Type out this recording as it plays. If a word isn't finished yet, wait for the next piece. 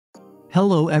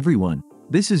Hello everyone,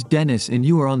 this is Dennis and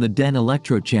you are on the Den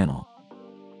Electro channel.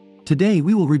 Today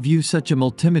we will review such a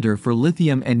multimeter for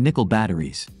lithium and nickel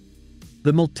batteries.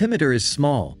 The multimeter is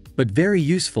small, but very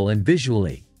useful and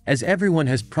visually, as everyone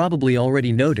has probably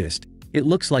already noticed, it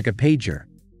looks like a pager.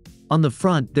 On the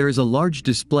front there is a large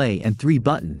display and 3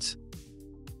 buttons.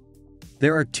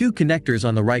 There are 2 connectors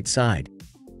on the right side.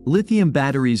 Lithium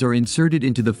batteries are inserted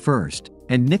into the first,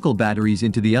 and nickel batteries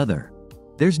into the other.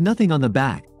 There's nothing on the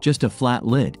back, just a flat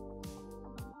lid.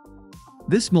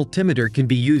 This multimeter can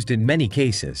be used in many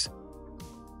cases.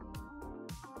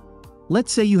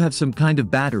 Let's say you have some kind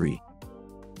of battery,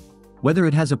 whether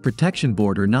it has a protection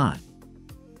board or not.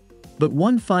 But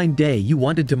one fine day you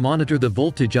wanted to monitor the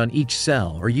voltage on each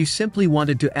cell, or you simply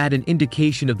wanted to add an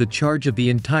indication of the charge of the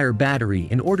entire battery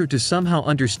in order to somehow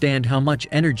understand how much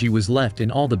energy was left in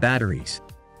all the batteries.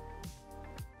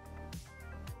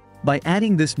 By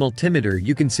adding this multimeter,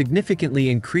 you can significantly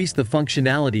increase the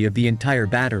functionality of the entire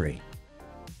battery.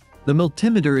 The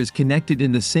multimeter is connected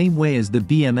in the same way as the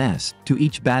BMS to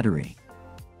each battery.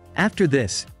 After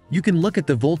this, you can look at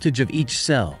the voltage of each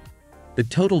cell, the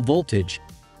total voltage,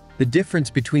 the difference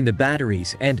between the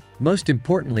batteries, and, most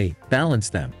importantly,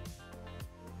 balance them.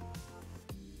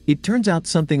 It turns out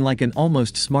something like an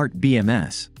almost smart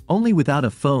BMS, only without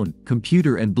a phone,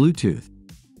 computer and Bluetooth.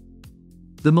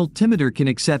 The multimeter can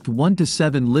accept 1 to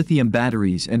 7 lithium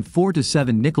batteries and 4 to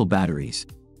 7 nickel batteries.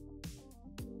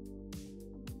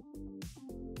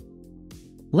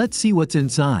 Let's see what's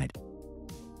inside.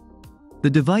 The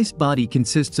device body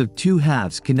consists of 2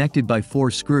 halves connected by 4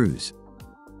 screws.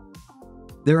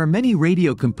 There are many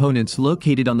radio components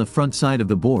located on the front side of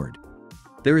the board.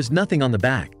 There is nothing on the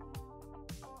back.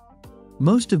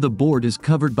 Most of the board is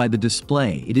covered by the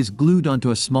display. It is glued onto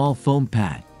a small foam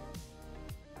pad.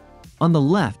 On the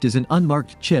left is an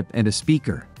unmarked chip and a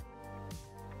speaker.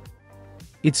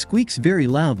 It squeaks very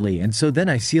loudly, and so then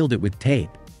I sealed it with tape.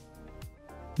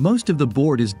 Most of the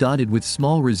board is dotted with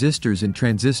small resistors and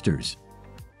transistors.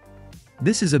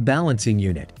 This is a balancing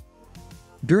unit.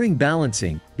 During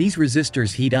balancing, these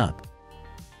resistors heat up.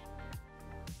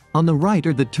 On the right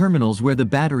are the terminals where the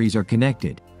batteries are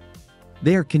connected.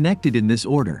 They are connected in this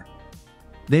order.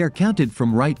 They are counted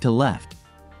from right to left.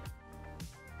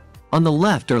 On the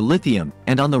left are lithium,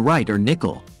 and on the right are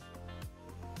nickel.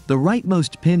 The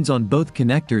rightmost pins on both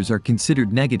connectors are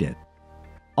considered negative.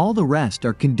 All the rest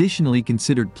are conditionally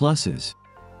considered pluses.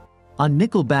 On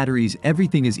nickel batteries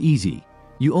everything is easy,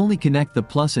 you only connect the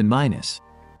plus and minus.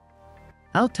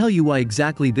 I'll tell you why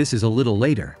exactly this is a little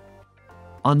later.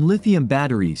 On lithium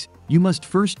batteries, you must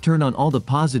first turn on all the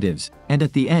positives, and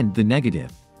at the end the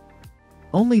negative.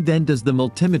 Only then does the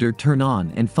multimeter turn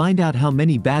on and find out how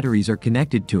many batteries are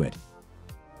connected to it.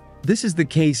 This is the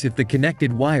case if the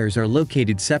connected wires are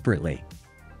located separately.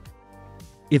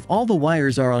 If all the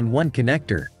wires are on one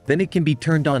connector, then it can be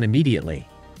turned on immediately.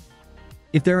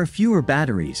 If there are fewer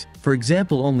batteries, for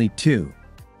example only 2,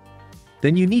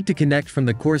 then you need to connect from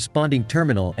the corresponding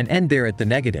terminal and end there at the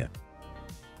negative.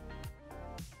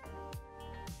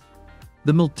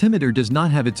 The multimeter does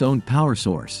not have its own power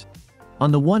source.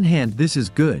 On the one hand this is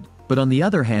good, but on the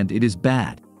other hand it is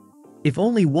bad. If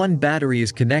only one battery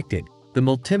is connected, the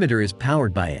multimeter is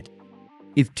powered by it.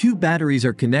 If 2 batteries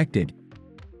are connected,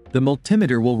 the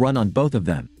multimeter will run on both of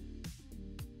them.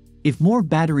 If more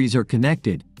batteries are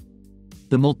connected,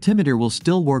 the multimeter will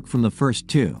still work from the first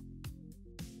 2.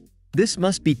 This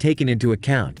must be taken into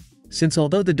account, since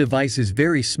although the device is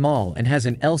very small and has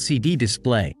an LCD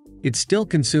display, it still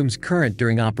consumes current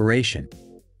during operation.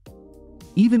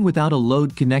 Even without a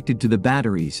load connected to the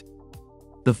batteries,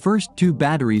 the first 2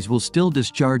 batteries will still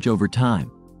discharge over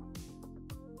time.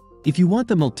 If you want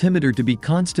the multimeter to be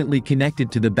constantly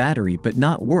connected to the battery but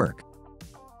not work,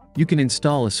 you can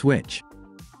install a switch.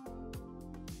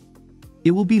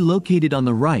 It will be located on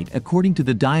the right according to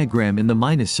the diagram in the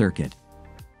minus circuit.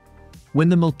 When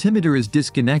the multimeter is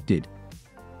disconnected,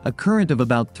 a current of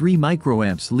about 3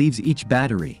 microamps leaves each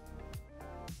battery.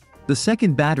 The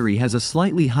second battery has a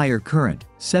slightly higher current,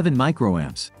 7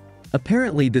 microamps.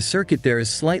 Apparently the circuit there is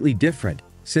slightly different,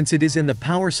 since it is in the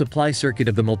power supply circuit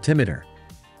of the multimeter.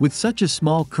 With such a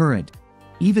small current,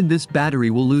 even this battery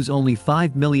will lose only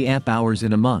 5 milliamp hours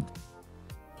in a month.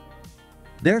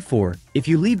 Therefore, if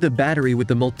you leave the battery with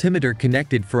the multimeter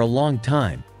connected for a long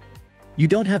time, you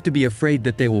don't have to be afraid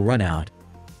that they will run out.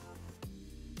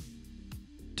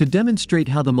 To demonstrate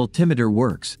how the multimeter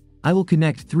works, I will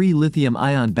connect 3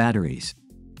 lithium-ion batteries.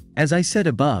 As I said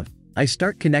above, I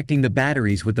start connecting the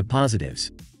batteries with the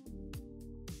positives.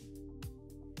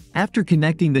 After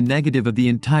connecting the negative of the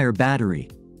entire battery,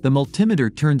 the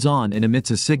multimeter turns on and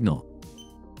emits a signal.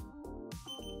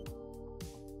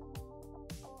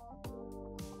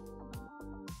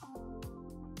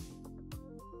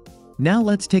 Now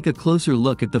let's take a closer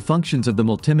look at the functions of the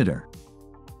multimeter.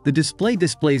 The display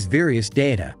displays various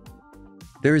data.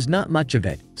 There is not much of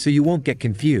it, so you won't get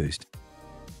confused.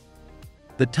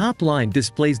 The top line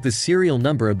displays the serial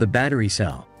number of the battery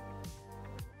cell.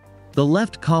 The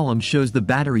left column shows the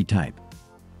battery type.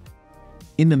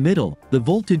 In the middle, the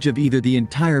voltage of either the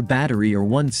entire battery or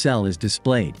one cell is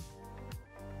displayed.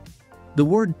 The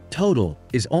word "total"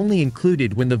 is only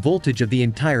included when the voltage of the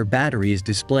entire battery is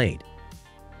displayed.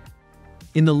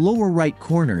 In the lower right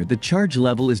corner, the charge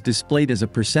level is displayed as a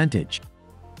percentage.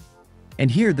 And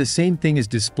here the same thing is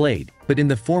displayed, but in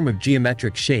the form of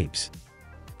geometric shapes.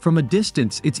 From a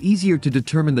distance, it's easier to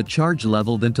determine the charge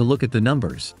level than to look at the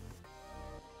numbers.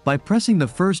 By pressing the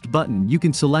first button, you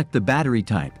can select the battery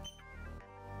type: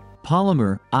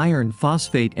 polymer, iron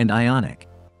phosphate, and ionic.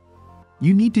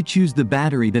 You need to choose the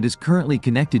battery that is currently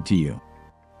connected to you.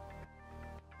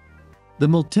 The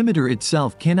multimeter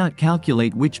itself cannot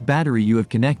calculate which battery you have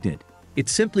connected. It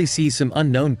simply sees some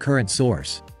unknown current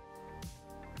source.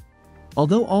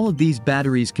 Although all of these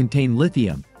batteries contain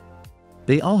lithium,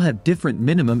 they all have different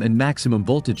minimum and maximum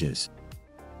voltages.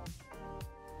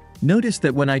 Notice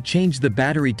that when I change the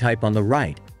battery type on the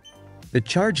right, the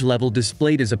charge level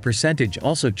displayed as a percentage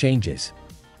also changes.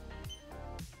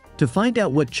 To find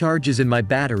out what charge is in my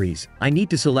batteries, I need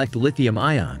to select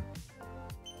lithium-ion.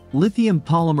 Lithium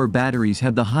polymer batteries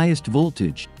have the highest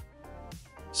voltage,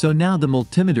 so now the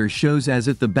multimeter shows as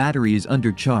if the battery is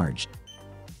undercharged.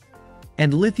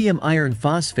 And lithium iron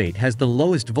phosphate has the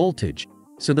lowest voltage,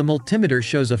 so the multimeter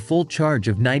shows a full charge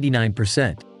of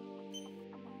 99%.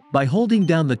 By holding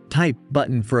down the Type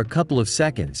button for a couple of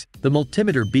seconds, the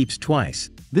multimeter beeps twice.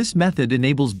 This method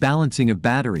enables balancing of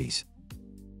batteries.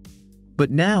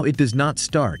 But now it does not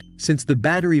start, since the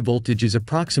battery voltage is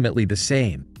approximately the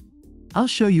same. I'll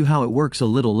show you how it works a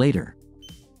little later.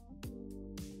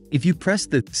 If you press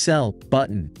the Cell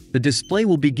button, the display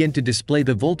will begin to display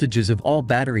the voltages of all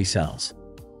battery cells.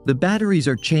 The batteries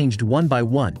are changed one by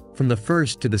one, from the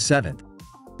first to the seventh.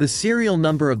 The serial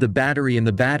number of the battery in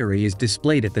the battery is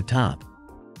displayed at the top.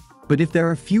 But if there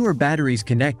are fewer batteries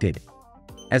connected,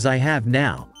 as I have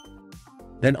now,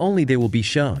 then only they will be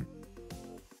shown.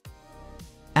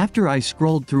 After I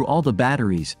scrolled through all the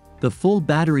batteries, the full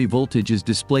battery voltage is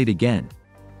displayed again.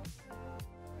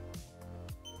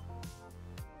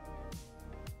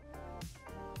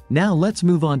 Now let's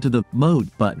move on to the Mode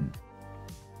button.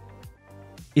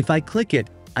 If I click it,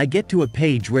 I get to a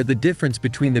page where the difference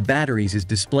between the batteries is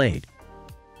displayed.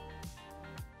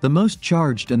 The most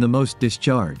charged and the most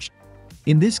discharged.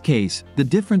 In this case, the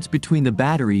difference between the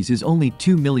batteries is only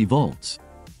 2 millivolts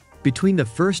between the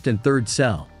first and third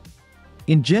cell.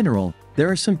 In general, there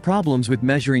are some problems with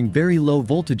measuring very low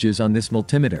voltages on this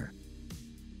multimeter.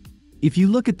 If you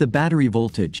look at the battery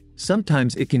voltage,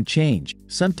 sometimes it can change,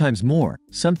 sometimes more,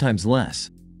 sometimes less.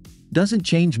 Doesn't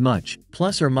change much,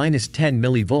 plus or minus 10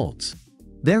 millivolts.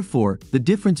 Therefore, the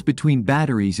difference between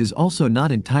batteries is also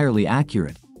not entirely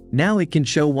accurate. Now it can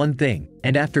show one thing,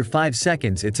 and after 5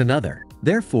 seconds it's another.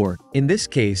 Therefore, in this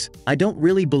case, I don't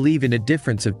really believe in a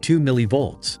difference of 2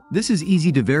 millivolts. This is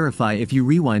easy to verify if you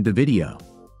rewind the video.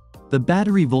 The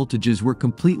battery voltages were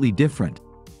completely different.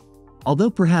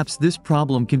 Although perhaps this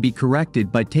problem can be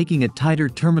corrected by taking a tighter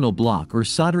terminal block or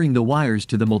soldering the wires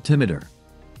to the multimeter.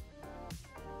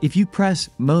 If you press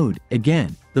Mode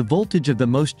again, the voltage of the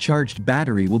most charged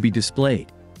battery will be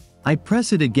displayed. I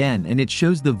press it again and it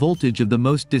shows the voltage of the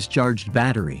most discharged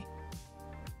battery.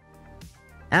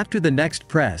 After the next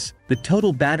press, the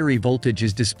total battery voltage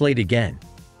is displayed again.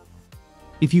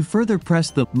 If you further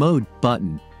press the Mode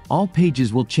button, all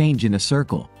pages will change in a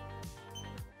circle.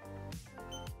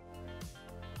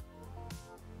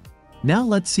 Now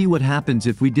let's see what happens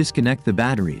if we disconnect the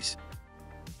batteries.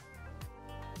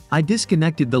 I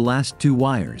disconnected the last 2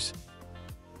 wires.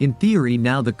 In theory,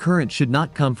 now the current should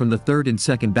not come from the third and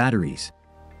second batteries.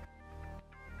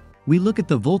 We look at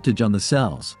the voltage on the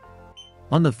cells.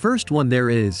 On the first one there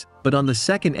is, but on the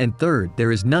second and third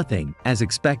there is nothing, as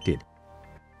expected.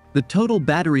 The total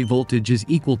battery voltage is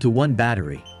equal to 1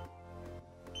 battery.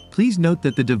 Please note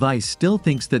that the device still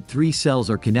thinks that 3 cells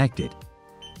are connected.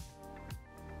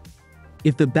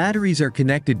 If the batteries are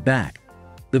connected back,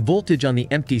 the voltage on the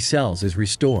empty cells is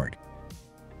restored.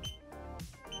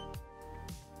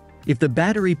 If the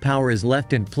battery power is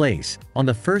left in place, on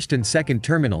the first and second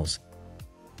terminals,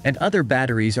 and other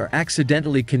batteries are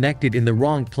accidentally connected in the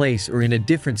wrong place or in a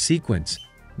different sequence,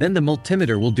 then the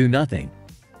multimeter will do nothing.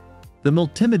 The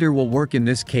multimeter will work in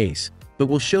this case, but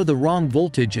will show the wrong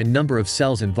voltage and number of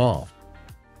cells involved.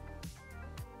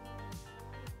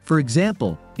 For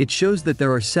example, it shows that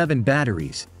there are 7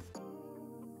 batteries.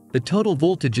 The total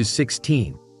voltage is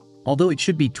 16, although it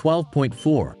should be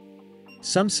 12.4.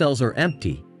 Some cells are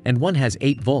empty, and one has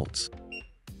 8 volts.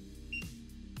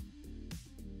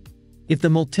 If the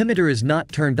multimeter is not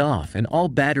turned off and all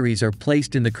batteries are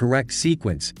placed in the correct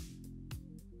sequence,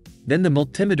 then the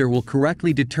multimeter will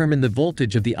correctly determine the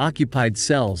voltage of the occupied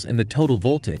cells and the total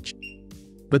voltage.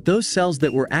 But those cells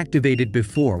that were activated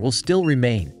before will still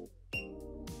remain.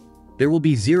 There will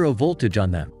be 0 voltage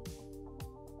on them.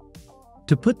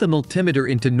 To put the multimeter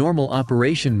into normal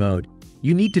operation mode,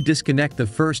 you need to disconnect the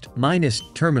first minus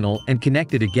terminal and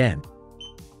connect it again.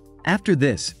 After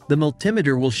this, the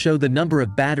multimeter will show the number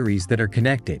of batteries that are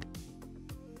connected.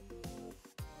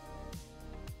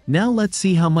 Now let's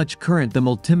see how much current the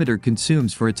multimeter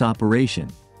consumes for its operation.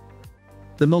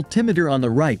 The multimeter on the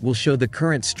right will show the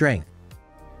current strength.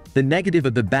 The negative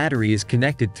of the battery is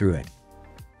connected through it.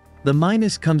 The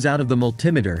minus comes out of the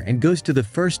multimeter and goes to the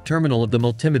first terminal of the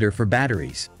multimeter for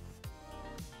batteries.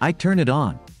 I turn it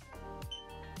on.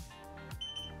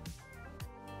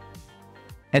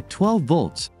 At 12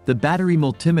 volts, the battery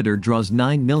multimeter draws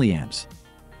 9 milliamps.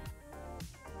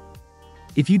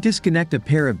 If you disconnect a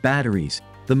pair of batteries,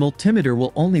 the multimeter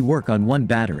will only work on one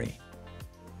battery.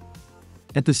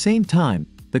 At the same time,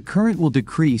 the current will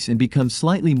decrease and become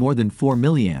slightly more than 4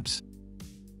 milliamps.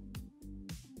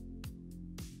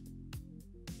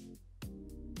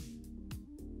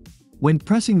 When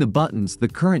pressing the buttons, the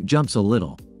current jumps a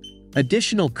little.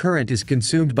 Additional current is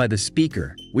consumed by the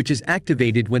speaker, which is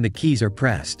activated when the keys are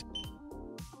pressed.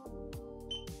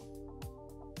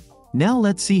 Now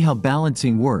let's see how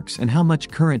balancing works and how much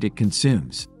current it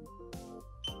consumes.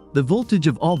 The voltage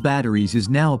of all batteries is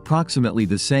now approximately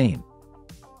the same.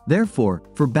 Therefore,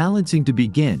 for balancing to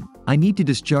begin, I need to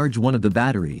discharge one of the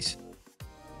batteries.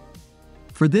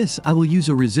 For this, I will use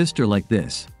a resistor like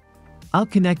this. I'll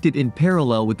connect it in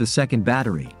parallel with the second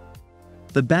battery.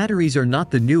 The batteries are not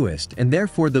the newest, and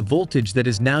therefore the voltage that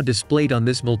is now displayed on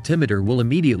this multimeter will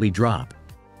immediately drop.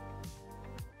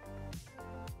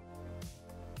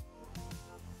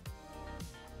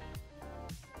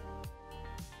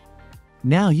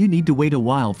 Now you need to wait a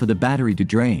while for the battery to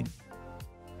drain.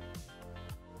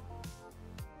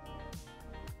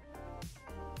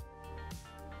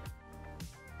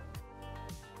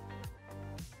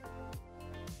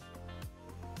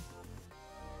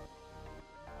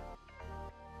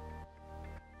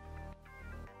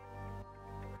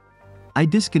 I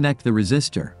disconnect the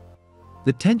resistor.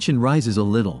 The tension rises a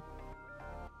little.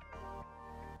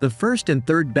 The first and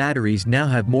third batteries now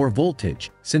have more voltage,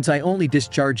 since I only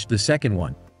discharged the second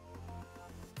one.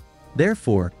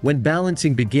 Therefore, when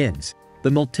balancing begins, the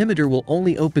multimeter will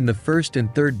only open the first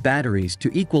and third batteries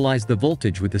to equalize the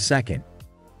voltage with the second.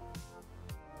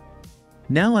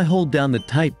 Now I hold down the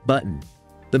type button.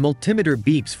 The multimeter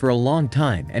beeps for a long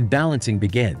time and balancing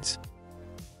begins.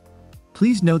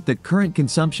 Please note that current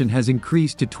consumption has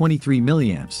increased to 23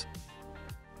 milliamps.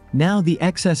 Now the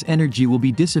excess energy will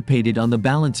be dissipated on the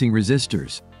balancing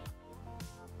resistors.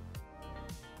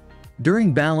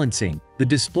 During balancing, the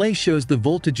display shows the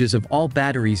voltages of all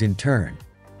batteries in turn.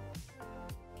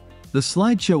 The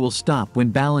slideshow will stop when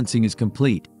balancing is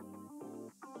complete.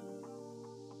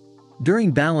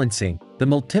 During balancing, the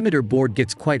multimeter board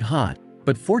gets quite hot,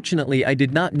 but fortunately I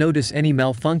did not notice any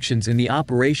malfunctions in the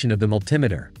operation of the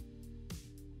multimeter.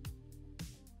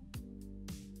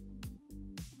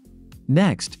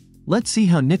 Next, let's see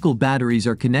how nickel batteries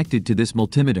are connected to this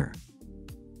multimeter.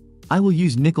 I will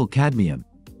use nickel-cadmium.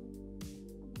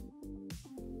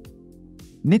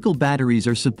 Nickel batteries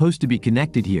are supposed to be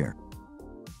connected here,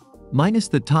 minus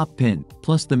the top pin,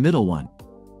 plus the middle one.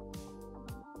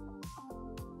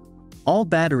 All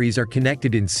batteries are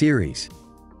connected in series.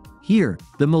 Here,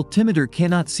 the multimeter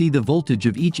cannot see the voltage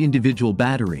of each individual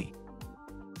battery.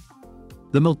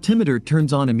 The multimeter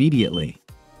turns on immediately.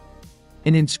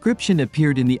 An inscription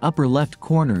appeared in the upper left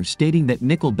corner stating that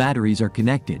nickel batteries are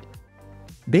connected.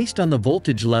 Based on the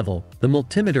voltage level, the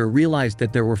multimeter realized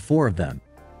that there were 4 of them.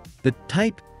 The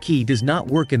type key does not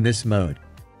work in this mode.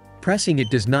 Pressing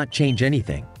it does not change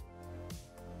anything.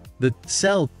 The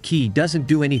cell key doesn't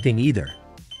do anything either.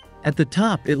 At the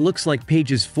top it looks like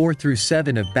pages 4 through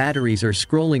 7 of batteries are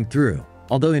scrolling through,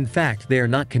 although in fact they are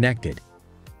not connected.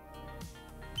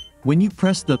 When you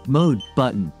press the mode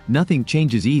button, nothing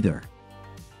changes either.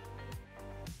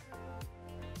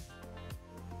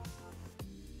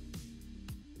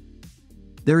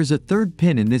 There is a third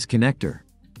pin in this connector.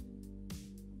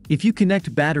 If you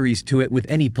connect batteries to it with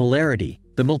any polarity,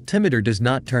 the multimeter does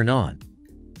not turn on.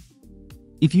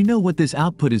 If you know what this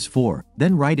output is for,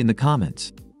 then write in the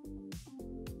comments.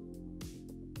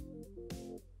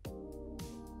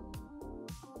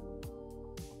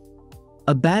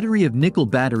 A battery of nickel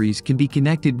batteries can be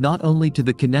connected not only to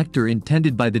the connector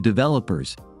intended by the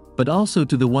developers, but also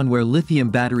to the one where lithium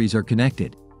batteries are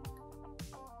connected.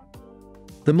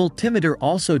 The multimeter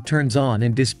also turns on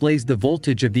and displays the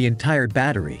voltage of the entire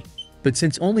battery, but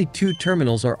since only 2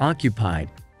 terminals are occupied,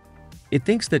 it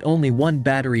thinks that only one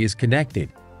battery is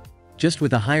connected, just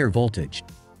with a higher voltage.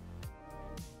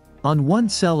 On one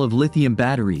cell of lithium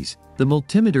batteries, the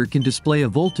multimeter can display a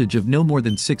voltage of no more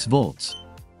than 6 volts.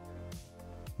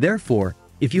 Therefore,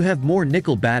 if you have more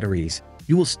nickel batteries,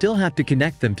 you will still have to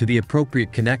connect them to the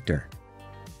appropriate connector.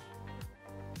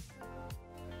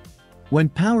 When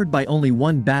powered by only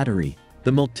one battery,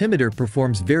 the multimeter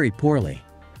performs very poorly.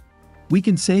 We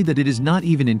can say that it is not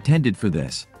even intended for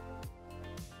this.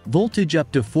 Voltage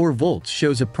up to 4 volts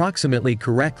shows approximately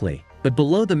correctly, but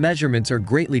below the measurements are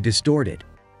greatly distorted.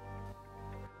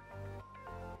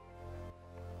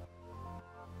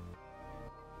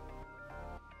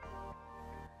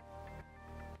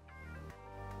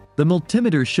 The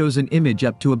multimeter shows an image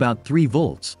up to about 3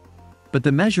 volts, but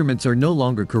the measurements are no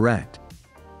longer correct.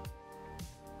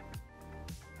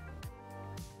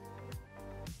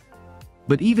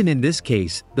 But even in this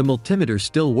case, the multimeter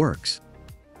still works.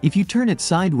 If you turn it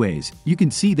sideways, you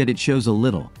can see that it shows a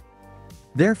little.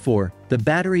 Therefore, the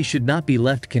battery should not be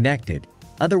left connected,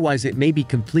 otherwise it may be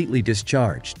completely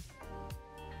discharged.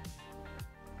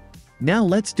 Now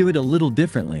let's do it a little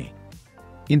differently.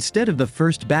 Instead of the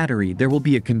first battery, there will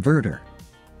be a converter.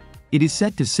 It is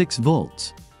set to 6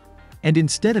 volts. And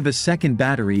instead of a second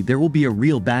battery, there will be a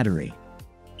real battery.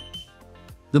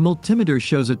 The multimeter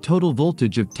shows a total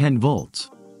voltage of 10 volts.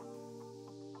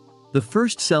 The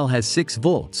first cell has 6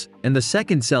 volts, and the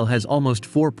second cell has almost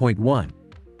 4.1.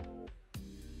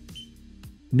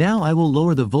 Now I will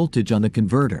lower the voltage on the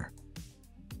converter.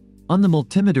 On the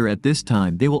multimeter at this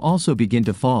time, they will also begin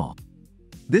to fall.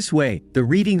 This way, the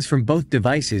readings from both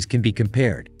devices can be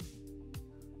compared.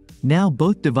 Now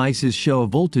both devices show a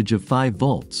voltage of 5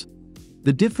 volts.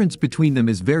 The difference between them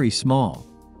is very small.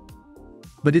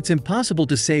 But it's impossible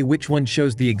to say which one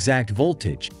shows the exact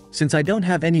voltage, since I don't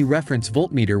have any reference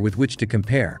voltmeter with which to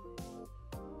compare.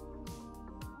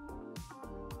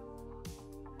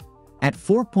 At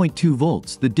 4.2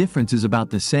 volts, the difference is about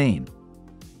the same.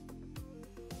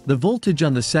 The voltage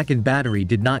on the second battery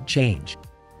did not change.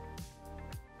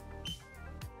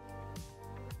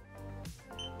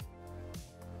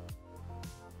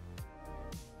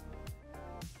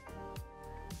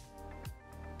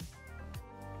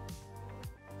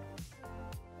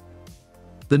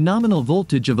 The nominal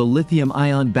voltage of a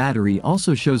lithium-ion battery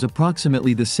also shows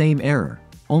approximately the same error,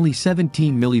 only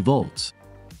 17 millivolts.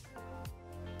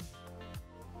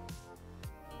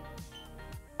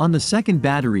 On the second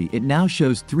battery, it now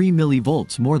shows 3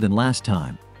 millivolts more than last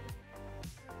time.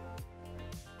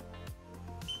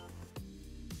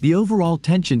 The overall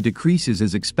tension decreases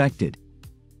as expected.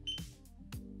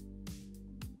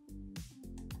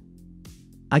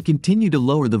 I continue to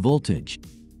lower the voltage.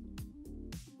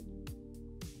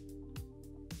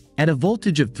 At a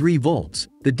voltage of 3 volts,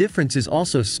 the difference is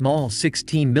also small,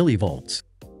 16 millivolts.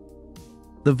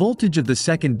 The voltage of the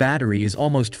second battery is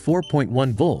almost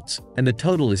 4.1 volts, and the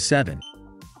total is 7.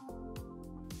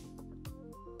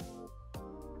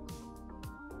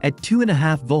 At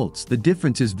 2.5 volts, the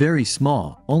difference is very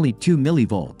small, only 2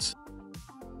 millivolts.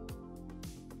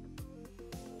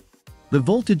 The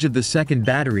voltage of the second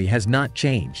battery has not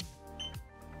changed.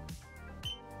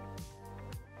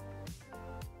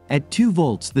 At 2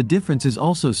 volts, the difference is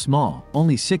also small,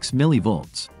 only 6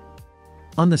 millivolts.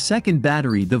 On the second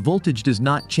battery, the voltage does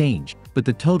not change, but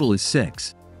the total is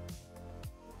 6.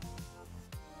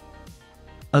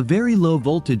 A very low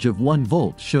voltage of 1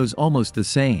 volt shows almost the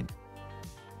same.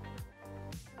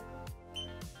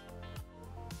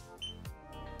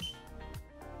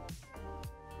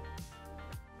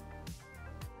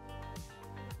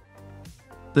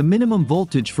 The minimum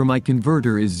voltage for my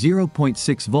converter is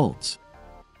 0.6 volts.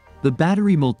 The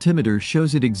battery multimeter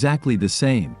shows it exactly the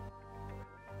same.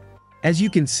 As you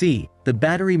can see, the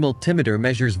battery multimeter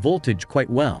measures voltage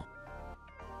quite well,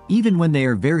 even when they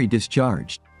are very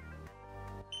discharged.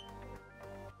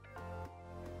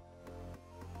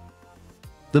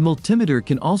 The multimeter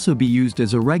can also be used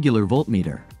as a regular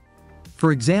voltmeter.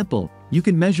 For example, you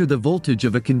can measure the voltage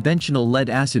of a conventional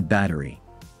lead-acid battery.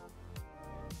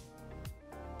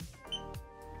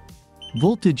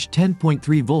 Voltage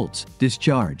 10.3 volts,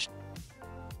 discharged.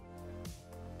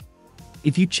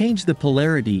 If you change the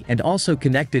polarity and also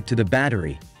connect it to the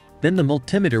battery, then the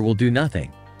multimeter will do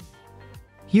nothing.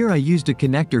 Here I used a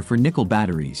connector for nickel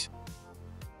batteries.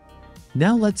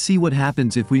 Now let's see what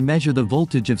happens if we measure the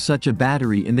voltage of such a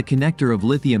battery in the connector of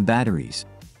lithium batteries.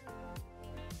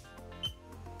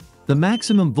 The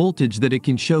maximum voltage that it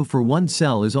can show for one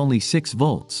cell is only 6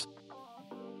 volts.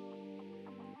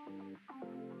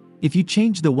 If you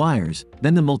change the wires,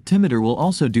 then the multimeter will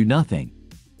also do nothing.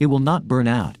 It will not burn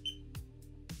out.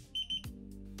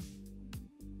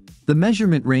 The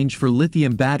measurement range for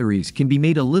lithium batteries can be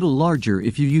made a little larger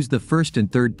if you use the first and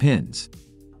third pins.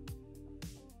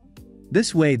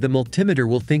 This way the multimeter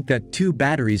will think that 2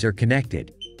 batteries are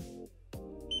connected.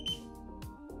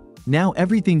 Now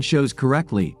everything shows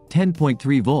correctly,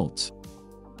 10.3 volts.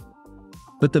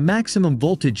 But the maximum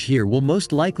voltage here will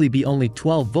most likely be only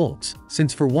 12 volts,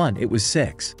 since for one it was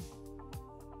 6.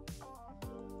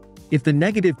 If the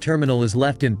negative terminal is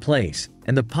left in place,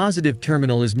 and the positive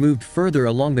terminal is moved further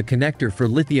along the connector for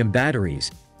lithium batteries,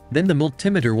 then the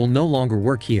multimeter will no longer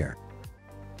work here.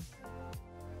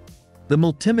 The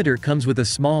multimeter comes with a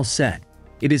small set.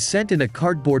 It is sent in a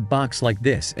cardboard box like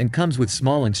this and comes with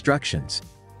small instructions.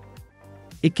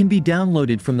 It can be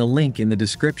downloaded from the link in the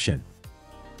description.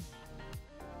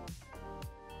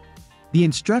 The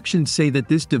instructions say that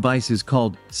this device is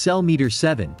called Cellmeter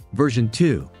 7, version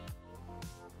 2.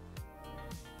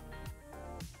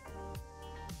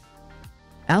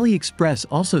 AliExpress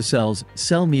also sells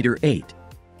Cellmeter 8.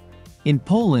 In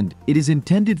Poland, it is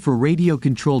intended for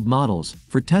radio-controlled models,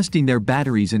 for testing their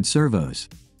batteries and servos.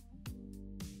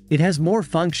 It has more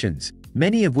functions,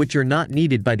 many of which are not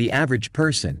needed by the average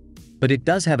person, but it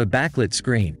does have a backlit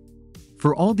screen.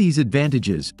 For all these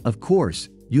advantages, of course,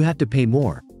 you have to pay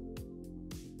more.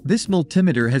 This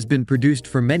multimeter has been produced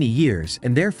for many years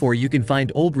and therefore you can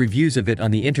find old reviews of it on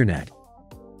the internet.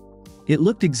 It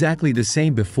looked exactly the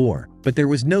same before, but there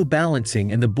was no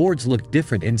balancing and the boards looked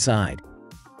different inside.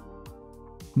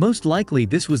 Most likely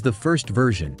this was the first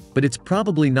version, but it's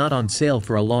probably not on sale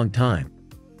for a long time.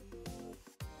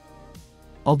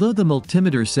 Although the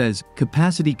multimeter says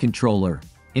capacity controller,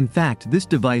 in fact this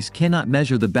device cannot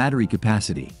measure the battery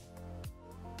capacity.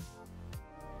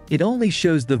 It only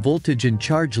shows the voltage and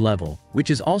charge level, which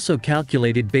is also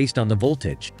calculated based on the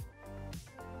voltage.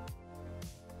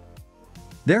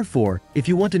 Therefore, if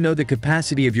you want to know the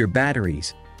capacity of your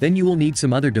batteries, then you will need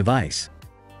some other device.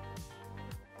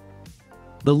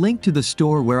 The link to the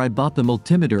store where I bought the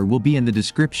multimeter will be in the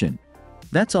description.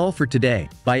 That's all for today.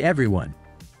 Bye everyone.